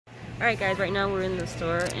Alright guys, right now we're in the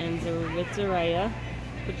store and with Zaraya.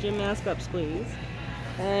 Put your mask up, please.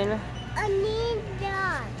 And I need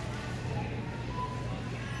that.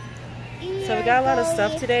 so we got a lot of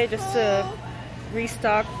stuff today just to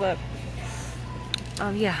restock, but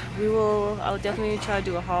yeah, I'll definitely try to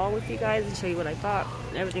do a haul with you guys and show you what I bought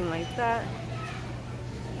and everything like that.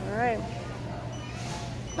 Alright.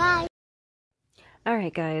 Bye.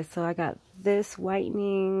 Alright guys, so I got this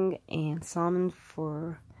whitening and salmon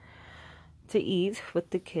to eat with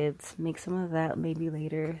the kids. Make some of that maybe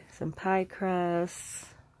later. Some pie crust.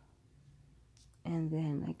 And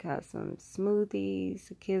then I got some smoothies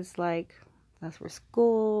the kids like. That's for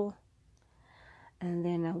school. And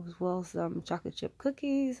then as well some chocolate chip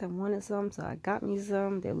cookies. I wanted some, so I got me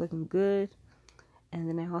some. They're looking good. And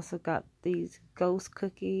then I also got these ghost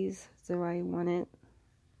cookies that I wanted.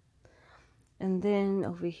 And then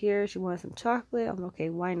over here, she wanted some chocolate. I'm okay,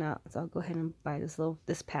 why not? So I'll go ahead and buy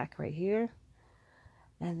this pack right here.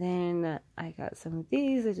 And then I got some of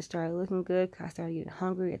these. They just started looking good. I started getting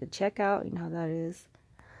hungry at the checkout. You know how that is.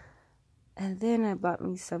 And then I bought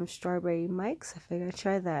me some strawberry mics. I figured I'd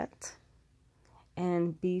try that.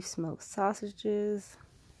 And beef smoked sausages.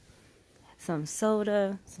 Some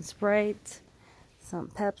soda. Some Sprite. Some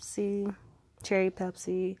Pepsi. Cherry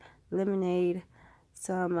Pepsi. Lemonade.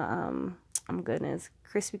 Some, oh goodness,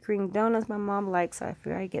 Krispy Kreme donuts my mom likes. So I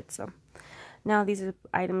figured I'd get some. Now these are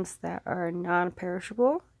items that are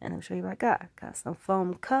non-perishable, and I'll show you what I got. Got some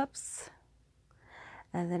foam cups,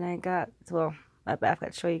 and then I got, well, I've got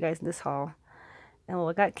to show you guys this haul. And well,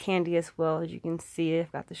 I got candy as well, as you can see.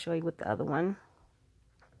 I've got to show you with the other one.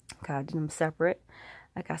 Got them separate.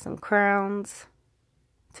 I got some crowns,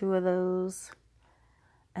 2 of those,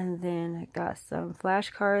 and then I got some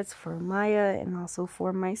flashcards for Maya and also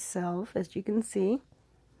for myself, as you can see.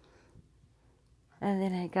 And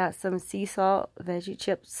then I got some sea salt veggie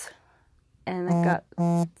chips. And I got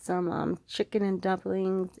some chicken and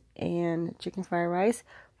dumplings and chicken fried rice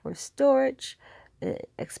for storage. It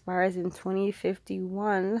expires in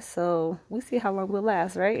 2051. So we'll see how long we'll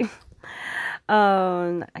last, right?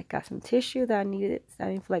 I got some tissue that I needed. So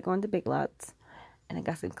I didn't feel like going to Big Lots. And I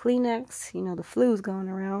got some Kleenex. You know, the flu's going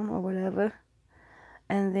around or whatever.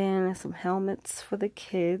 And then some helmets for the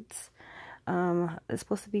kids. It's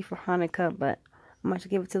supposed to be for Hanukkah, but I'm going to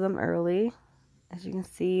give it to them early. As you can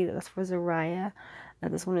see, that's for Zaraya.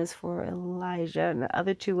 And this one is for Elijah. And the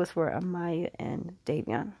other 2 was for Amaya and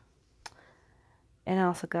Davion. And I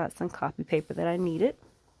also got some copy paper that I needed.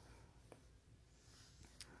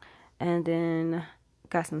 And then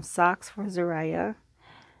got some socks for Zaraya.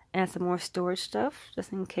 And some more storage stuff,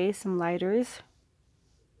 just in case. Some lighters.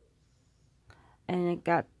 And I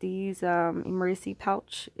got these emergency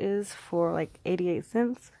pouches for like 88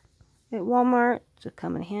 cents. At Walmart, to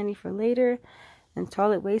come in handy for later, and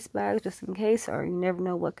toilet waste bags just in case, or you never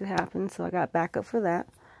know what could happen, so I got backup for that.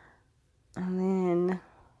 And then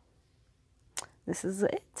this is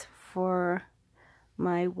it for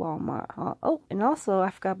my Walmart. Oh, and also I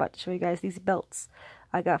forgot about to show you guys these belts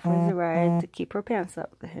I got for Zaraya to keep her pants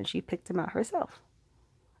up, and she picked them out herself.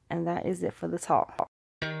 And that is it for this haul.